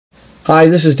Hi,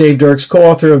 this is Dave Dirks,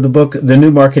 co-author of the book, The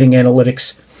New Marketing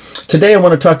Analytics. Today I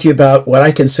want to talk to you about what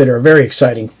I consider a very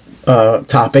exciting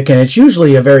topic, and it's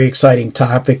usually a very exciting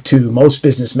topic to most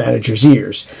business managers'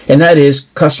 ears, and that is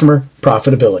customer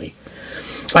profitability.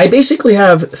 I basically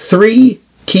have three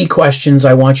key questions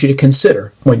I want you to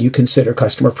consider when you consider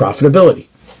customer profitability.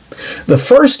 The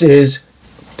first is,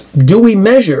 do we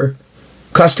measure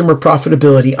customer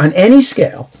profitability on any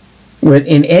scale,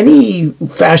 in any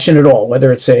fashion at all,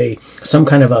 whether it's some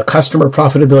kind of a customer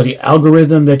profitability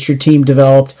algorithm that your team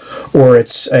developed, or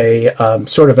it's a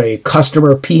sort of a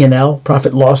customer P&L,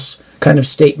 profit loss kind of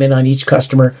statement on each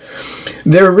customer.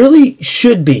 There really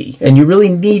should be, and you really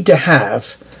need to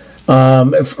have,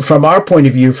 from our point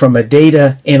of view, from a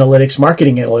data analytics,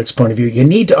 marketing analytics point of view, you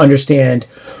need to understand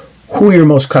who your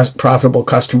most profitable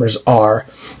customers are.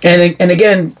 And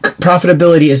again,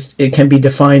 profitability it can be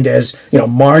defined as,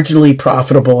 marginally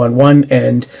profitable on one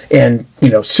end and,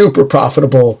 super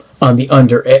profitable on the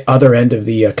other end of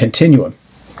the continuum.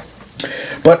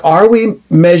 But are we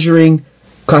measuring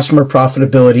customer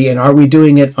profitability, and are we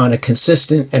doing it on a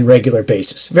consistent and regular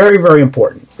basis? Very, very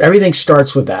important. Everything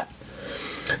starts with that.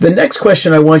 The next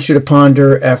question I want you to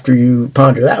ponder after you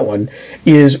ponder that one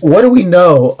is, what do we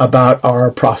know about our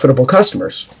profitable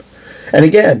customers? And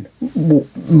again,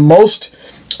 most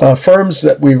firms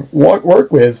that we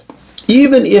work with,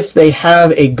 even if they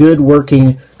have a good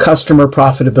working customer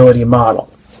profitability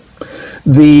model,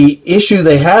 the issue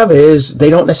they have is they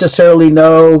don't necessarily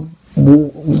know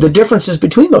the differences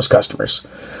between those customers.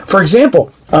 For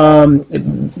example,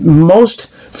 most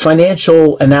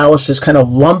financial analysis kind of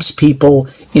lumps people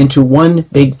into one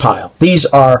big pile. These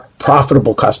are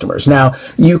profitable customers. Now,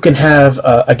 you can have,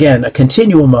 again, a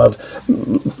continuum of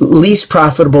least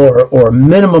profitable or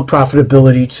minimum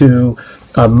profitability to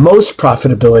most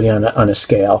profitability on a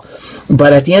scale.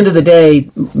 But at the end of the day,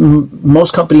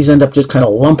 most companies end up just kind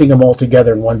of lumping them all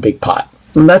together in one big pot.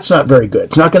 And that's not very good.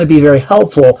 It's not going to be very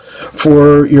helpful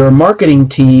for your marketing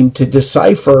team to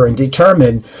decipher and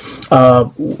determine,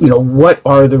 what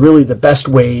are really the best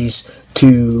ways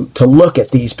to look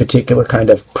at these particular kind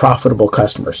of profitable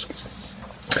customers.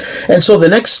 And so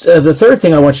the third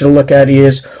thing I want you to look at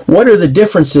is, what are the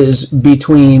differences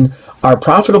between our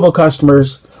profitable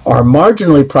customers, our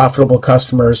marginally profitable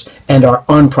customers, and our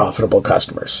unprofitable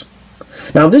customers?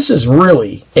 Now, this is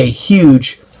really a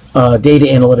huge data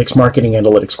analytics, marketing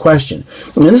analytics question.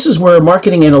 And this is where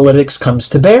marketing analytics comes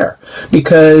to bear.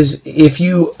 Because if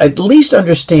you at least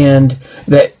understand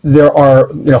that there are,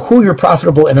 who your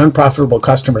profitable and unprofitable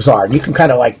customers are, and you can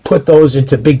kind of like put those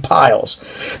into big piles.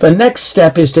 The next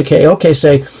step is to,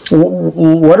 say,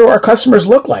 what do our customers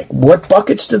look like? What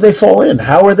buckets do they fall in?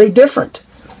 How are they different?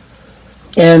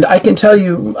 And I can tell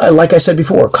you, like I said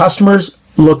before, customers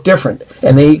look different,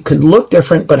 and they could look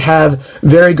different but have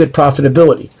very good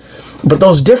profitability. But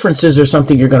those differences are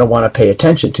something you're going to want to pay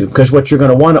attention to, because what you're going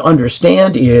to want to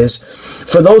understand is,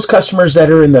 for those customers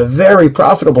that are in the very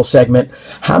profitable segment,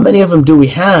 how many of them do we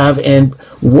have, and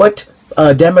what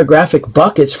demographic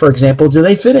buckets, for example, do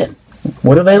they fit in?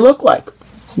 What do they look like?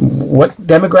 What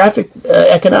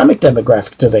economic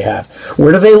demographic do they have?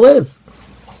 Where do they live?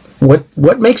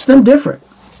 What makes them different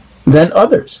than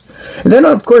others? And then,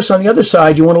 of course, on the other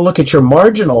side, you want to look at your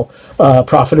marginal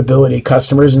profitability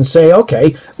customers and say,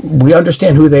 okay, we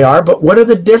understand who they are, but what are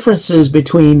the differences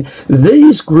between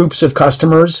these groups of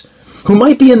customers who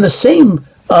might be in the same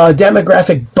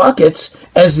demographic buckets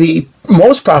as the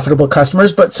most profitable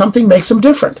customers, but something makes them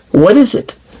different? What is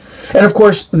it? And of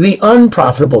course, the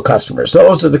unprofitable customers,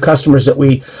 those are the customers that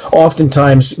we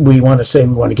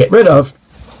want to get rid of.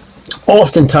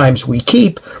 Oftentimes we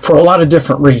keep for a lot of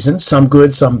different reasons, some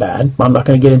good, some bad. I'm not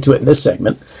going to get into it in this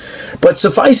segment. But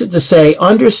suffice it to say,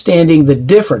 understanding the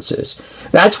differences,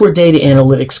 that's where data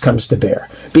analytics comes to bear.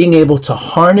 Being able to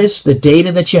harness the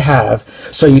data that you have,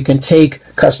 so you can take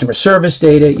customer service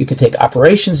data, you can take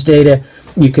operations data,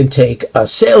 you can take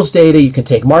sales data, you can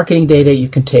take marketing data, you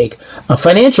can take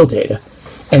financial data,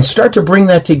 and start to bring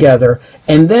that together,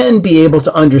 and then be able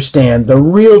to understand the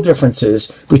real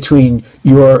differences between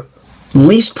your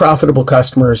least profitable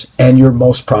customers and your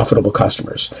most profitable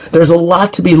customers. There's a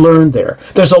lot to be learned there.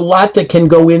 There's a lot that can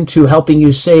go into helping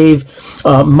you save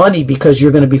money, because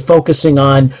you're going to be focusing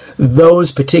on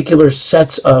those particular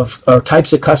sets of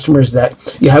types of customers that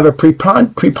you have a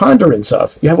preponderance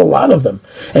of. You have a lot of them,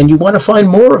 and you want to find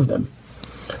more of them.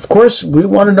 Of course, we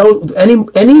want to know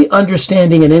any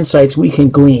understanding and insights we can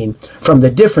glean from the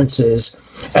differences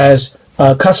as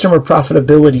customer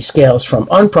profitability scales from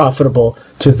unprofitable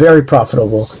to very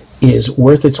profitable is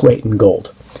worth its weight in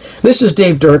gold. This is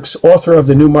Dave Dirks, author of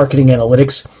The New Marketing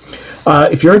Analytics.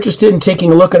 If you're interested in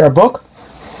taking a look at our book,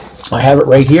 I have it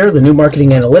right here, the New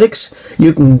Marketing Analytics.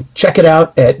 You can check it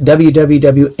out at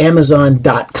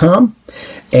www.amazon.com.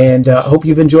 And I hope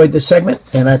you've enjoyed this segment,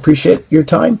 and I appreciate your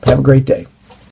time. Have a great day.